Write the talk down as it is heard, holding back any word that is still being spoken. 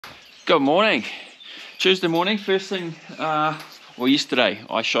Good morning. Tuesday morning, first thing, well yesterday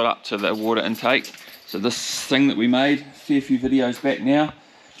I shot up to the water intake. So this thing that we made, a fair few videos back now.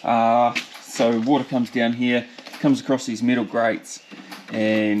 So water comes down here, comes across these metal grates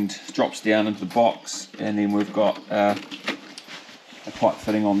and drops down into the box, and then we've got a pipe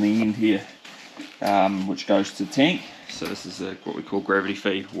fitting on the end here, which goes to the tank. So this is what we call gravity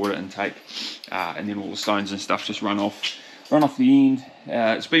feed water intake, and then all the stones and stuff just run off the end.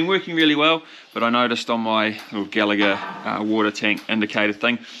 It's been working really well, but I noticed on my little Gallagher water tank indicator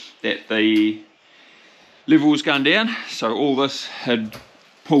thing that the level was going down, so all this had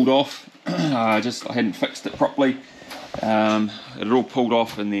pulled off. I hadn't fixed it properly. It had all pulled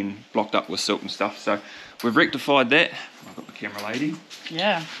off and then blocked up with silt and stuff, so we've rectified that. I've got the camera lady.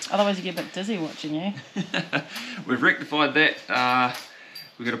 Yeah, otherwise you get a bit dizzy watching you. We've rectified that.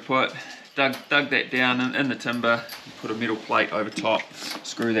 We've got to put dug that down in the timber, put a metal plate over top,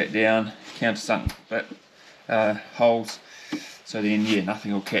 screw that down, countersunk bit holes, so then yeah,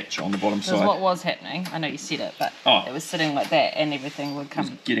 nothing will catch on the bottom side. What was happening, I know you said it, but it was sitting like that and everything would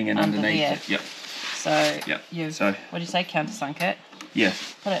come getting in underneath there. it. Yep. So yep. What do you say, countersunk it? Yeah.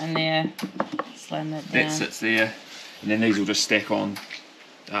 Put it in there, slam that down. That sits there, and then these will just stack on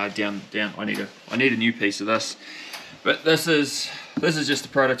down. I need a new piece of this, but this is just a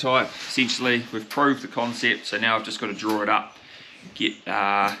prototype. Essentially, we've proved the concept, so now I've just got to draw it up. Get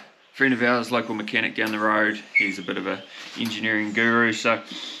a friend of ours, local mechanic down the road. He's a bit of a engineering guru, so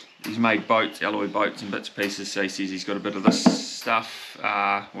he's made boats, alloy boats and bits and pieces. So he says he's got a bit of this stuff,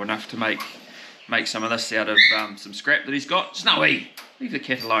 or enough to make some of this out of some scrap that he's got. Snowy, leave the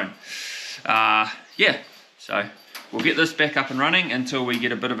cat alone. Yeah, so we'll get this back up and running until we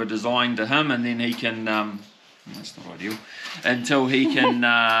get a bit of a design to him, and then he can, that's not ideal, until he can,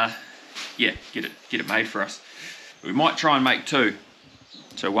 yeah, get it made for us. We might try and make two.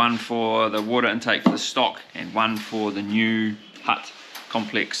 So one for the water intake for the stock, and one for the new hut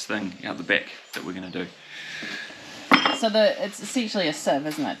complex thing out the back that we're going to do. So it's essentially a sieve,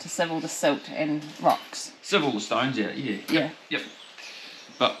 isn't it, to sieve all the silt and rocks? Sieve all the stones out, yeah. Yep.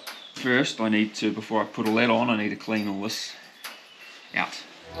 But first I need to, before I put all that on, I need to clean all this out.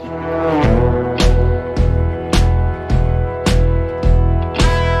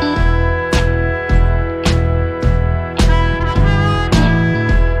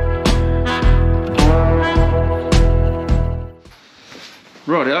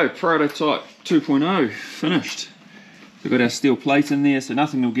 Rightio, prototype 2.0 finished. We've got our steel plate in there, so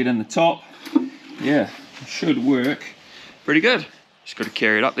nothing will get in the top. Yeah, it should work pretty good. Just got to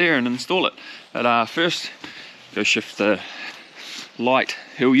carry it up there and install it. But first, go shift the light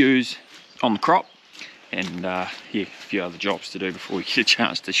hill use on the crop, and yeah, a few other jobs to do before we get a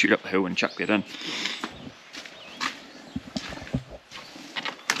chance to shoot up the hill and chuck that in.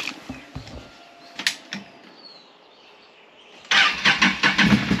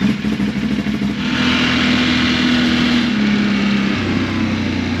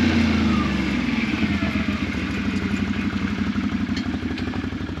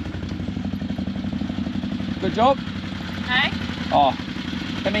 Good job. Hey? Oh,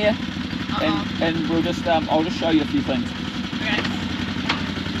 come here. And we'll just I'll just show you a few things. Okay.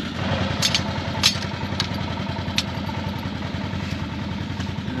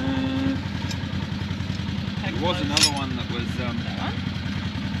 There was another one that was that one?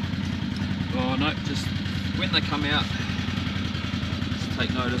 Oh no, just when they come out, just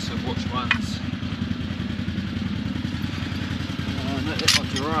take notice of which ones. Oh no, that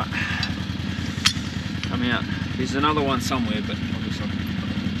one's alright. Come out. There's another one somewhere, but obviously I'll put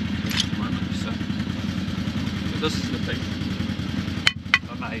it at the moment. So, but this is the thing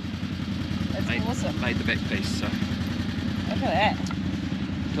I made. That's awesome. Made the back piece. So look at that.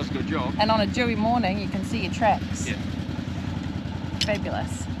 Does a good job. And on a dewy morning, you can see your tracks. Yeah.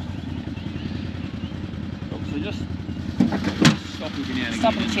 Fabulous. So just stop looking out again.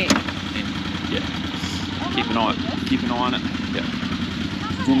 Stop and check. Yeah. Keep an eye on it. Yeah.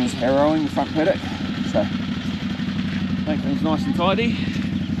 Genna's harrowing the front paddock. So, make things nice and tidy.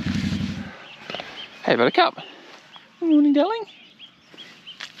 Hey Buttercup, morning darling.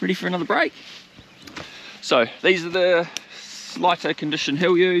 Ready for another break? So these are the lighter condition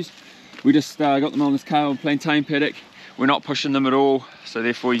hill ewes. We just got them on this kale and plantain paddock. We're not pushing them at all, so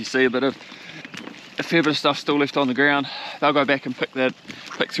therefore you see a fair bit of stuff still left on the ground. They'll go back and pick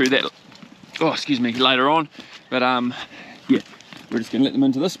through that, oh excuse me, later on. But yeah, we're just going to let them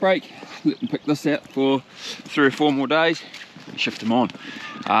into this break, let them pick this out for 3 or 4 more days, and shift them on.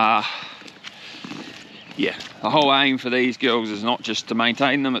 Yeah, the whole aim for these girls is not just to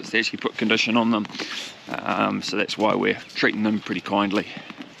maintain them, it's to actually put condition on them. So that's why we're treating them pretty kindly.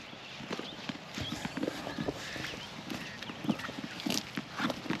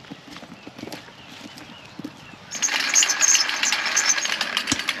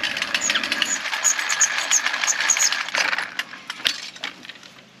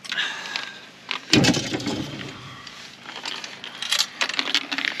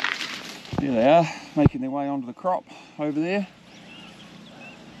 Here they are, making their way onto the crop over there.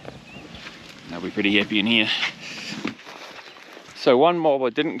 They'll be pretty happy in here. So one mob I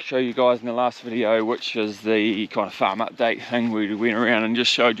didn't show you guys in the last video, which is the kind of farm update thing where we went around and just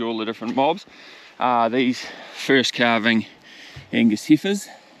showed you all the different mobs. These first calving Angus heifers.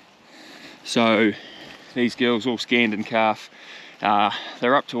 So these girls all scanned and calf.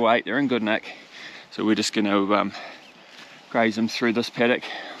 They're up to weight, they're in good nick. So we're just going to graze them through this paddock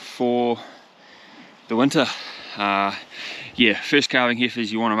for the winter. Yeah, first calving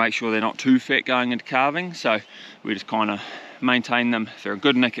heifers, you want to make sure they're not too fat going into calving, so we just kind of maintain them. If they're a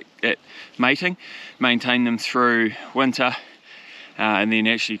good nick at mating, maintain them through winter, and then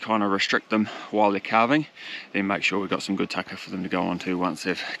actually kind of restrict them while they're calving, then make sure we've got some good tucker for them to go on to once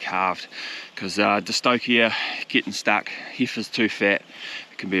they've calved, because dystocia, getting stuck, heifers too fat,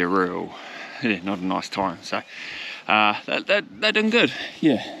 it can be a real, not a nice time. So they're doing good,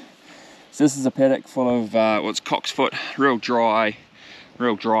 yeah. So this is a paddock full of what's cocksfoot, real dry,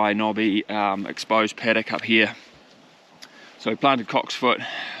 knobby, exposed paddock up here. So we planted cocksfoot,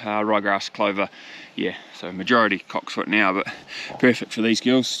 ryegrass, clover, yeah, so majority cocksfoot now, but perfect for these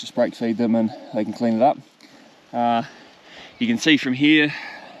girls. Just break feed them and they can clean it up. You can see from here,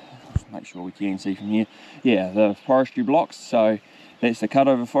 make sure we can see from here, yeah, the forestry blocks. So that's the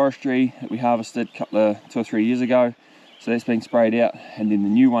cutover forestry that we harvested 2 or 3 years ago. So that's been sprayed out, and then the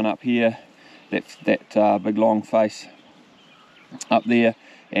new one up here, that big long face up there,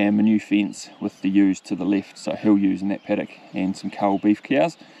 and the new fence with the ewes to the left, so hill ewes in that paddock and some cull beef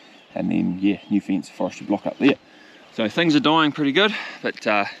cows, and then yeah, new fence, forestry block up there. So things are dying pretty good, but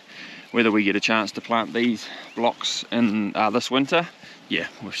whether we get a chance to plant these blocks in this winter, yeah,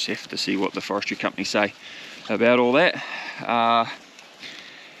 we'll just have to see what the forestry company say about all that.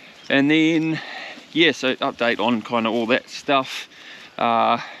 And then yeah, so update on kind of all that stuff.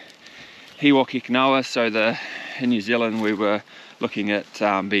 Hiwok Ekanoa, so in New Zealand we were looking at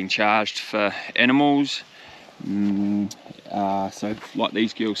being charged for animals. So like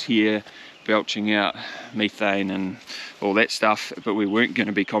these girls here, belching out methane and all that stuff, but we weren't going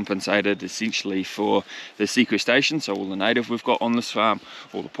to be compensated essentially for the sequestration, so all the native we've got on this farm,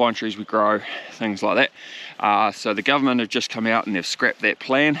 all the pine trees we grow, things like that. So the government have just come out and they've scrapped that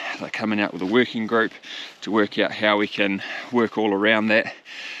plan. They're coming out with a working group to work out how we can work all around that.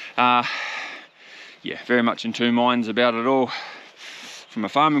 Yeah, very much in two minds about it all. From a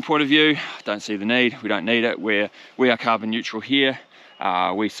farming point of view, I don't see the need, we don't need it. We are carbon neutral here.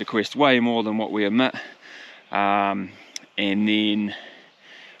 We sequester way more than what we emit, and then,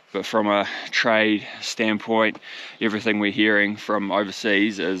 but from a trade standpoint, everything we're hearing from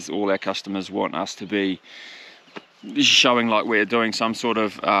overseas is all our customers want us to be showing like we're doing some sort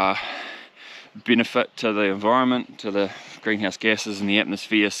of benefit to the environment, to the greenhouse gases in the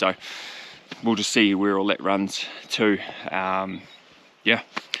atmosphere. So we'll just see where all that runs to. Yeah.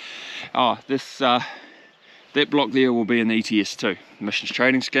 Oh, that block there will be an ETS2, emissions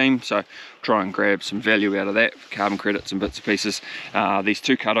trading scheme, so try and grab some value out of that, carbon credits and bits and pieces. These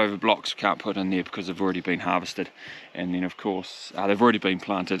 2 cutover blocks we can't put in there because they've already been harvested, and then of course they've already been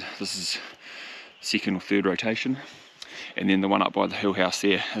planted. This is 2nd or 3rd rotation, and then the one up by the hill house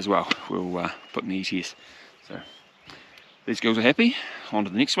there as well, we'll put in the ETS. So these girls are happy, on to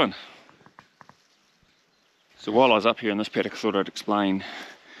the next one. So while I was up here in this paddock, I thought I'd explain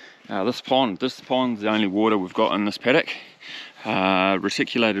this pond's the only water we've got in this paddock.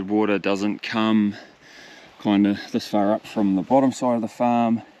 Reticulated water doesn't come kind of this far up from the bottom side of the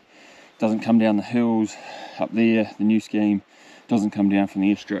farm, doesn't come down the hills up there. The new scheme doesn't come down from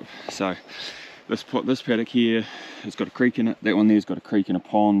the airstrip. So this paddock here has got a creek in it, that one there's got a creek and a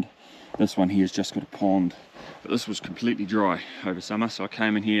pond, this one here's just got a pond, but this was completely dry over summer. So I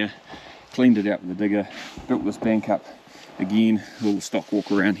came in here, cleaned it out with a digger, built this bank up again, a little stock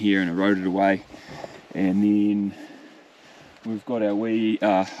walk around here and eroded away, and then we've got our wee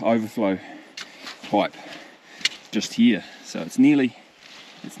overflow pipe just here, so it's nearly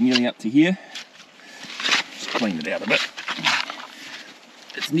up to here. Just clean it out a bit.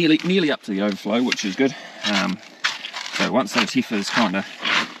 It's nearly up to the overflow, which is good. So once those heifers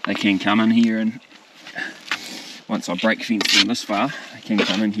they can come in here, and once I break fence them this far, they can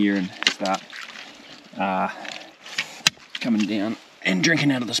come in here and start coming down and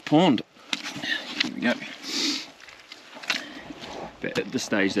drinking out of this pond. Here we go. But at this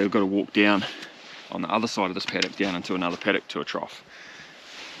stage they've got to walk down on the other side of this paddock down into another paddock to a trough.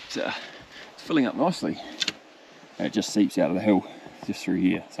 It's filling up nicely. And it just seeps out of the hill just through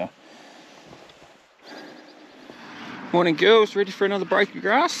here. So morning girls, ready for another break of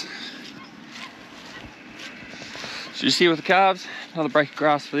grass? So just here with the calves, another break of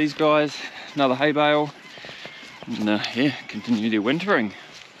grass for these guys. another hay bale, and yeah, continue their wintering.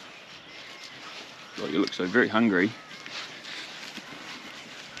 God, you look so very hungry.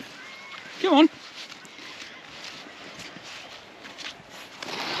 Come on.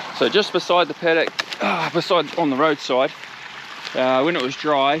 So just beside the paddock, on the roadside, when it was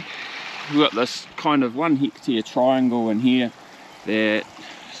dry, we got this kind of 1 hectare triangle in here that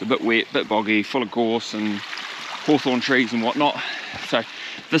it's a bit wet, a bit boggy, full of gorse and hawthorn trees and whatnot. So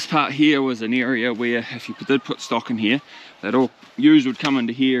this part here was an area where if you did put stock in here, that all ewes would come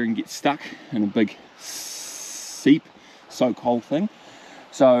into here and get stuck in a big soak hole thing.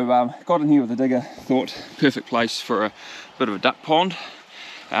 So got in here with a digger, thought perfect place for a bit of a duck pond,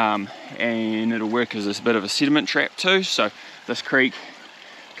 and it'll work as a bit of a sediment trap too. So this creek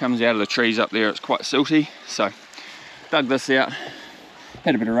comes out of the trees up there, it's quite silty, so dug this out,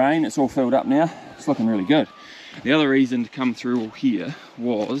 had a bit of rain, it's all filled up now, it's looking really good. The other reason to come through all here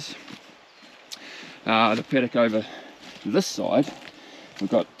was the paddock over this side. We've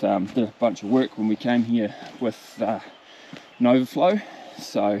got did a bunch of work when we came here with an overflow,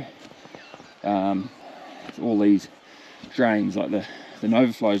 so all these drains, like the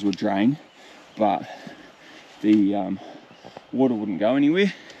overflows would drain, but the water wouldn't go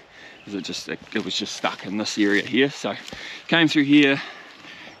anywhere because it was just stuck in this area here. So came through here,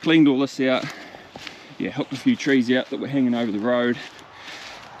 cleaned all this out, yeah, hooked a few trees out that were hanging over the road.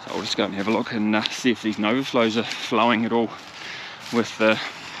 So I'll just go and have a look and see if these overflows are flowing at all with the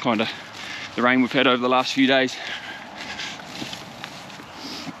kind of the rain we've had over the last few days.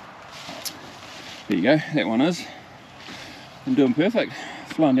 There you go, that one is. I'm doing perfect,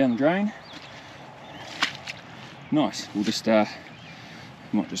 flowing down the drain. Nice, we'll just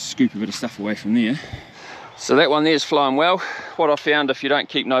might just scoop a bit of stuff away from there. So that one there is flowing well. What I found, if you don't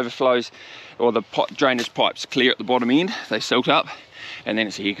keep overflows or the drainage pipes clear at the bottom end, they silt up, and then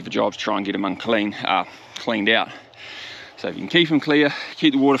it's a heck of a job to try and get them cleaned out. So if you can keep them clear,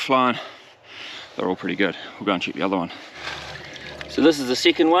 keep the water flowing, they're all pretty good. We'll go and check the other one. So this is the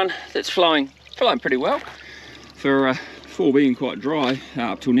second one that's flowing pretty well for being quite dry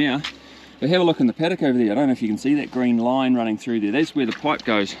up till now. But have a look in the paddock over there. I don't know if you can see that green line running through there. That's where the pipe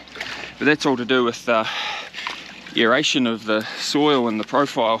goes. But that's all to do with aeration of the soil and the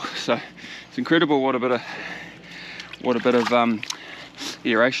profile. So it's incredible what a bit of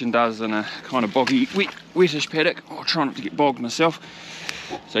aeration does in a kind of boggy, wettish paddock. I'll try not to get bogged myself.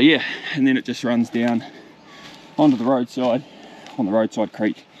 So yeah, and then it just runs down onto the roadside, on the roadside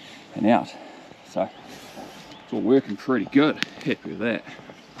creek and out. So it's all working pretty good. Happy with that.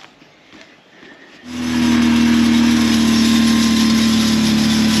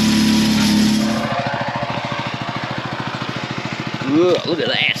 Whoa, look at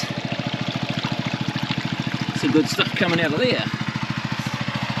that. Some good stuff coming out of there.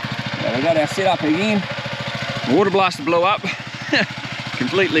 Yeah, we got our setup again. The water blaster blew up.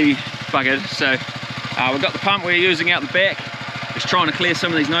 Completely buggered. So we've got the pump we're using out the back. Just trying to clear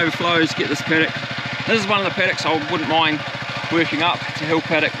some of these overflows, get this paddock. This is one of the paddocks I wouldn't mind working up. It's a hill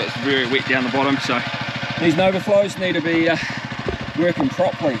paddock, but it's very wet down the bottom. So these overflows need to be working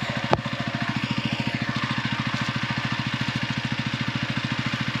properly.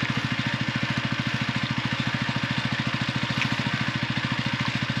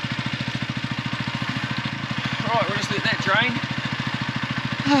 Right, we'll just let that drain.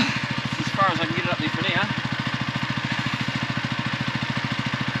 As far as I can get it up there for now.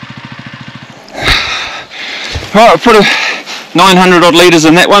 Right, I've put 900 odd litres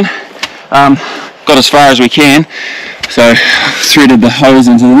in that one. Got as far as we can. So I've threaded the hose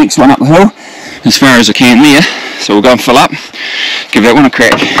into the next one up the hill as far as I can there. So we'll go and fill up, give that one a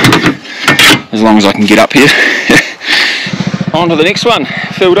crack, as long as I can get up here. On to the next one,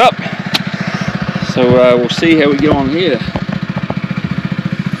 filled up. So we'll see how we get on here.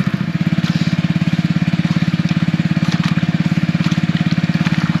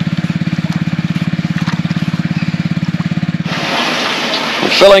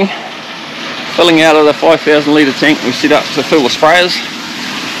 We're filling out of the 5,000 litre tank we set up to fill the sprayers.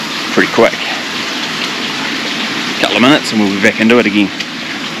 Pretty quick. A couple of minutes and we'll be back into it again.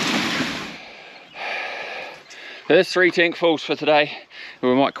 So there's 3 tankfuls for today.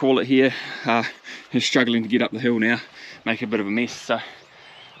 We might call it here. He's struggling to get up the hill now, make a bit of a mess. So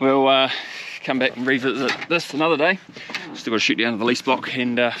we'll come back and revisit this another day. Still got to shoot down to the lease block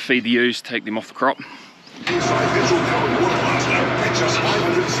and feed the ewes, take them off the crop.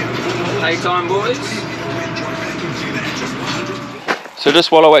 Hay time, boys. So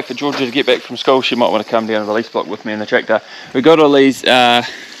just while I wait for Georgia to get back from school, she might want to come down to the lease block with me in the tractor. We've got all these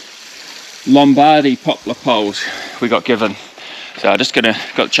Lombardy poplar poles we got given. So I'm just got the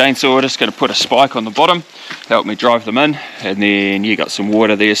chainsaw, just gonna put a spike on the bottom, help me drive them in, and then you got some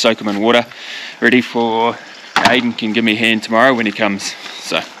water there, soak them in water, ready for Aiden can give me a hand tomorrow when he comes.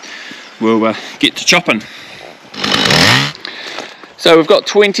 So we'll get to chopping. So we've got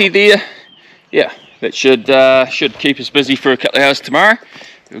 20 there. Yeah, that should keep us busy for a couple of hours tomorrow.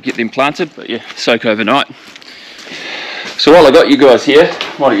 We'll get them planted, but yeah, soak overnight. So while I got you guys here,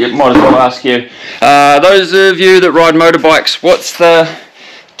 might as well ask you, those of you that ride motorbikes, what's the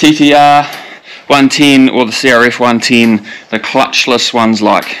TTR 110 or the CRF 110, the clutchless ones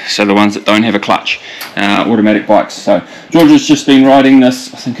like? So the ones that don't have a clutch, automatic bikes. So George has just been riding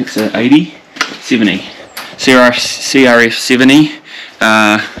this, I think it's an 80, 70, CRF 70.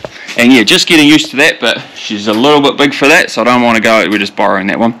 And yeah, just getting used to that, but she's a little bit big for that, so I don't want to go, we're just borrowing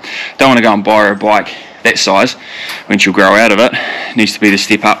that one. Don't want to go and borrow a bike that size when she'll grow out of it. It needs to be the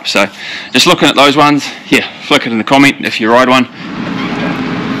step up. So just looking at those ones, yeah, flick it in the comment if you ride one.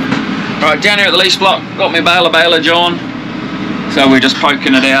 Right, down here at the lease block, got my baler John. So we're just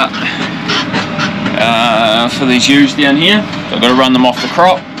poking it out for these ewes down here. So I've got to run them off the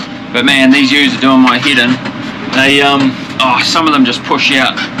crop. But man, these ewes are doing my head in. They, some of them just push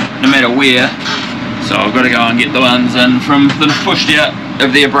out no matter where. So I've got to go and get the ones in from that have pushed out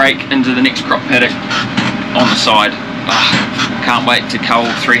of their break into the next crop paddock on the side. Can't wait to cull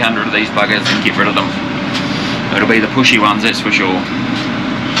 300 of these buggers and get rid of them. It'll be the pushy ones, that's for sure.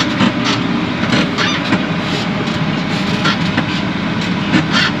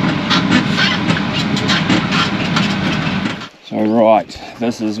 So right,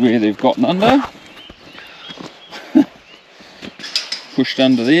 this is where they've gotten under. Pushed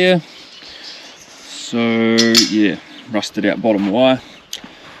under there. So yeah, rusted out bottom wire.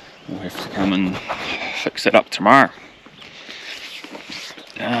 We'll have to come and fix it up tomorrow.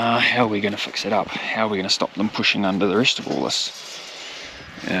 How are we going to fix it up? How are we going to stop them pushing under the rest of all this?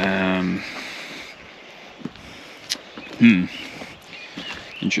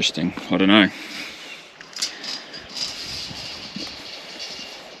 Interesting. I don't know.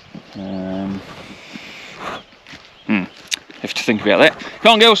 Have to think about that.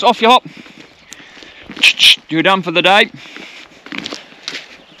 Come on, girls, off you hop. You're done for the day.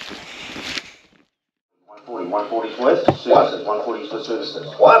 140 west, services, 140 for services.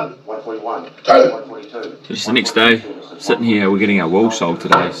 141, 142. Just the next day, sitting here, we're getting our wool sold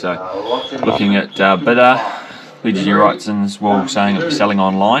today. So, looking at bidder, Virginia Wrightson's wool saying it was selling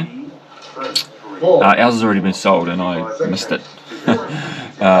online. Ours has already been sold and I missed it.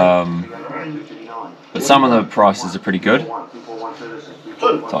 But some of the prices are pretty good.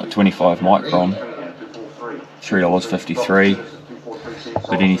 It's like 25 micron, $3.53.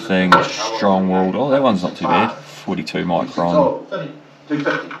 But anything strong wool, oh, that one's not too bad. 42 micron,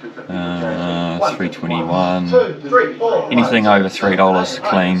 321. Anything over $3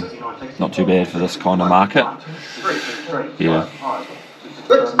 clean, not too bad for this kind of market. Yeah,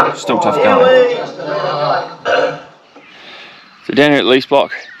 still tough going. So down here at lease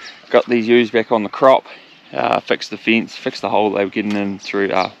block, got these ewes back on the crop, fixed the fence, fixed the hole they were getting in through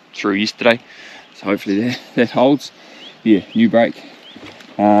yesterday. So hopefully that holds. Yeah, new brake.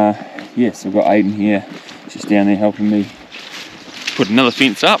 Yeah, so I've got Aiden here, just down there helping me put another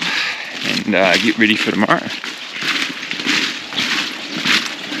fence up and get ready for tomorrow.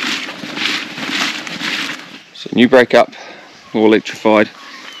 So new brake up, all electrified.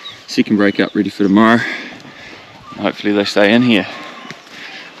 Second brake up, ready for tomorrow. And hopefully they stay in here.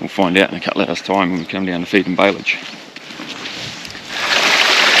 We'll find out in a couple of hours time when we come down to feed and baleage.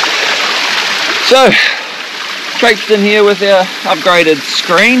 So, traipsed in here with our upgraded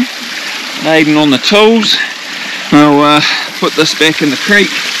screen, Aiden on the tools. We'll put this back in the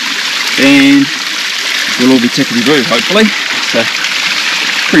creek and we'll all be tickety-boo hopefully. So,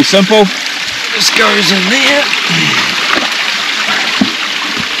 pretty simple. This goes in there.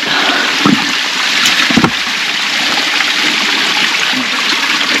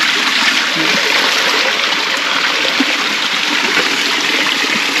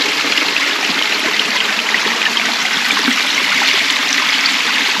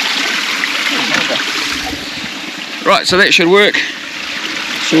 Right, so that should work.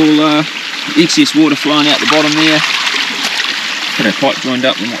 It's all excess water flowing out the bottom there. Got our pipe joined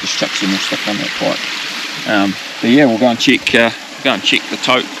up, we might just chuck some more stuff on that pipe. But yeah, we'll go and check the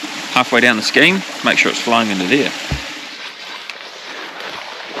tote halfway down the scheme, make sure it's flowing into there.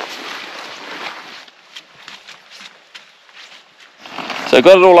 So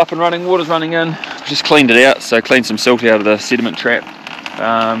got it all up and running, water's running in, just cleaned it out, so cleaned some silt out of the sediment trap.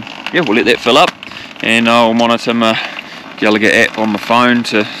 Yeah, we'll let that fill up and I'll monitor my Gallagher app on my phone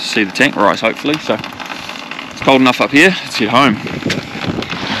to see the tank rise hopefully. So It's cold enough up here, let's head home.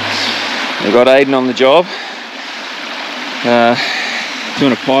 We've got Aiden on the job,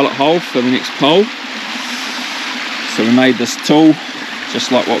 doing a pilot hole for the next pole. So we made this tool,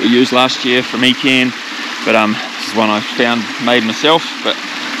 just like what we used last year from Ecan, but this is one I found made myself, but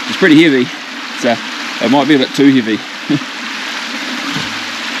it's pretty heavy, so it might be a bit too heavy.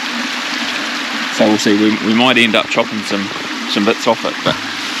 So we'll see, we might end up chopping some bits off it, but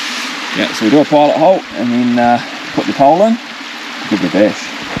yeah, so we do a pilot hole and then put the pole in, give it a bash.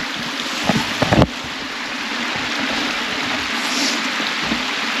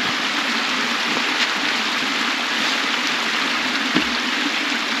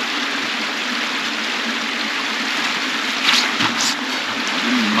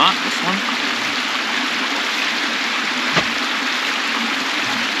 Mark this one.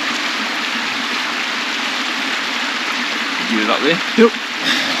 Get it up there. Yep.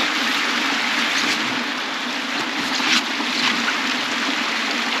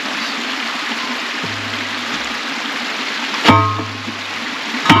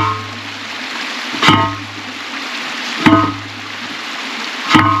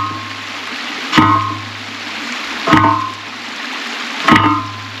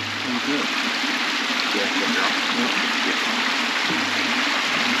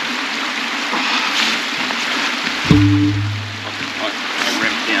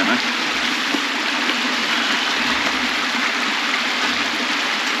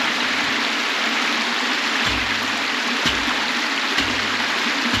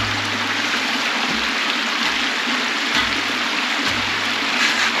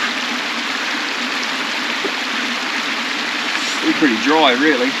 Pretty dry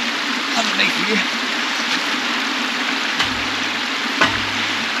really underneath here.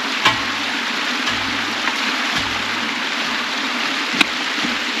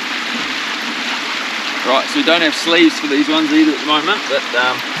 Right, so we don't have sleeves for these ones either at the moment, but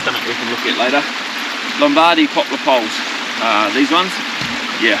something we can look at later. Lombardy poplar poles, these ones,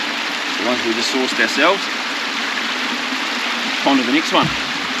 yeah, the ones we just sourced ourselves. On to the next one.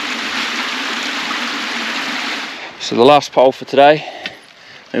 So the last pole for today,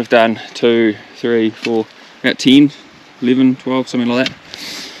 we've done 2, 3, 4, about 10, 11, 12, something like that.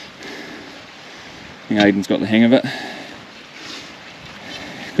 I think Aiden's got the hang of it.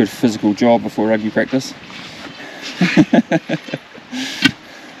 Good physical job before rugby practice.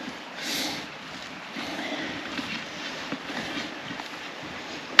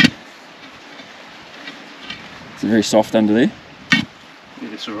 It's very soft under there. Yeah,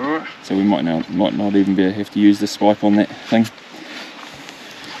 it's alright. So we might not even have to use the spike on that thing.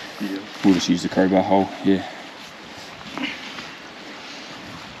 Yeah. We'll just use the crowbar hole, yeah.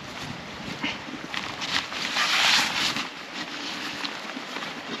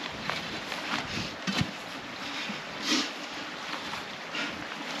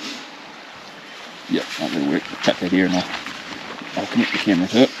 Yep, that'll work. Cut that here and I'll connect the camera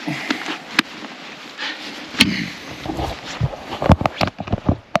to it.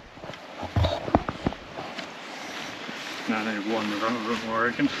 No, I need one to run a bit more, I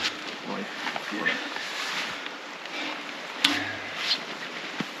reckon. Yeah.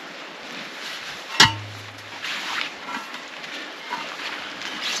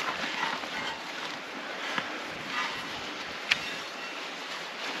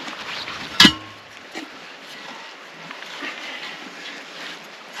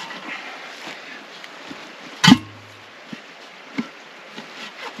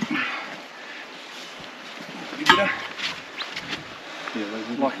 You get her?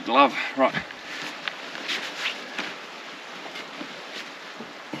 Yeah, Like a glove, right.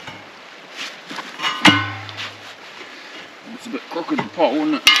 It's a bit crooked the pole,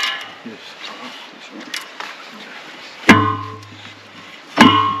 isn't it? yes. That's right.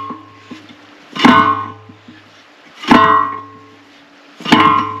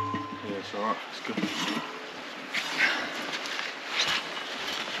 Yeah, it's alright. It's good.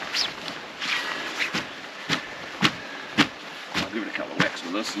 I'll give it a couple of whacks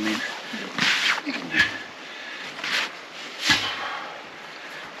with this and then you can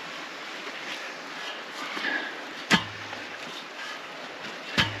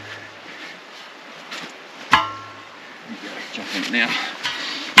jump in it now.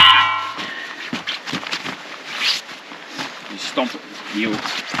 You stomp it with heel.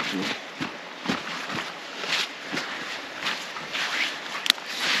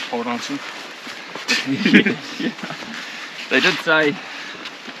 Hold on to. Yeah. They did say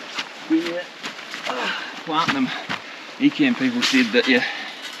when you plant them, Ecan people said that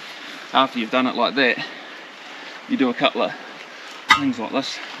after you've done it like that, you do a couple of things like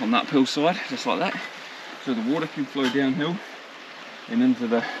this on the uphill side, just like that, so the water can flow downhill and into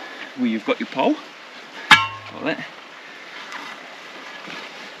the where you've got your pole, like that.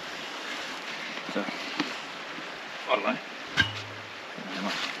 So I don't know how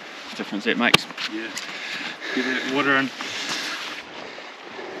much difference that makes. Yeah. Get that water in.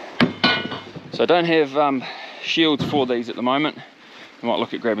 So I don't have shields for these at the moment. I might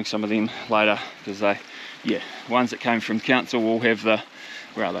look at grabbing some of them later, because they, yeah, ones that came from council will have the,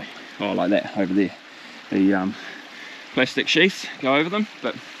 where are they? Oh, like that over there. The plastic sheaths go over them.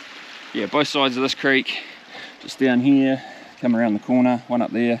 But yeah, both sides of this creek, just down here, come around the corner, one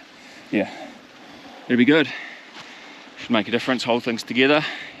up there. Yeah, it'll be good. Should make a difference, hold things together,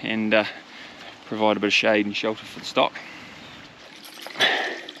 and provide a bit of shade and shelter for the stock.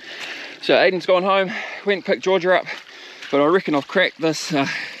 So Aiden's gone home, went and picked Georgia up, but I reckon I've cracked this an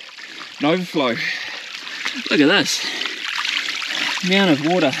overflow. Look at this amount of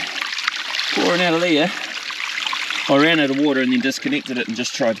water pouring out of there. I ran out of water and then disconnected it and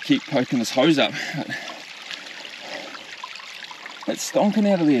just tried to keep poking this hose up. But it's stonking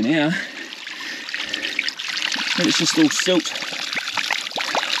out of there now. And it's just all silt.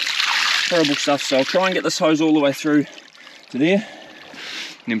 Horrible stuff. So I'll try and get this hose all the way through to there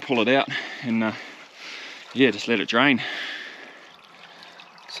and then pull it out and yeah, just let it drain.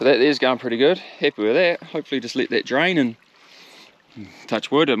 So that there's going pretty good. Happy with that. Hopefully just let that drain, and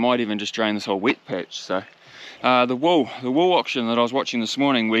touch wood, it might even just drain this whole wet patch. So the wool auction that I was watching this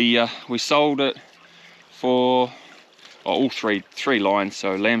morning, we sold it for all three lines.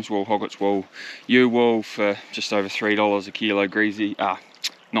 So lamb's wool, hogget's wool, ewe wool for just over $3 a kilo greasy.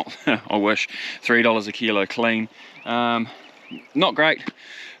 Not I wish, $3 a kilo clean. Not great,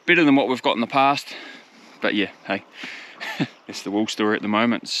 better than what we've got in the past, but yeah, hey, that's the wool story at the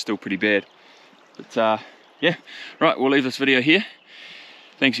moment. It's still pretty bad, but yeah, right, we'll leave this video here.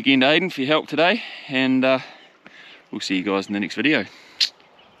 Thanks again to Aiden for your help today, and we'll see you guys in the next video.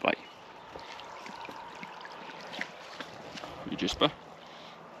 Bye. You Jasper,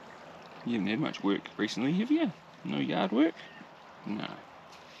 you haven't had much work recently, have you? No yard work? No.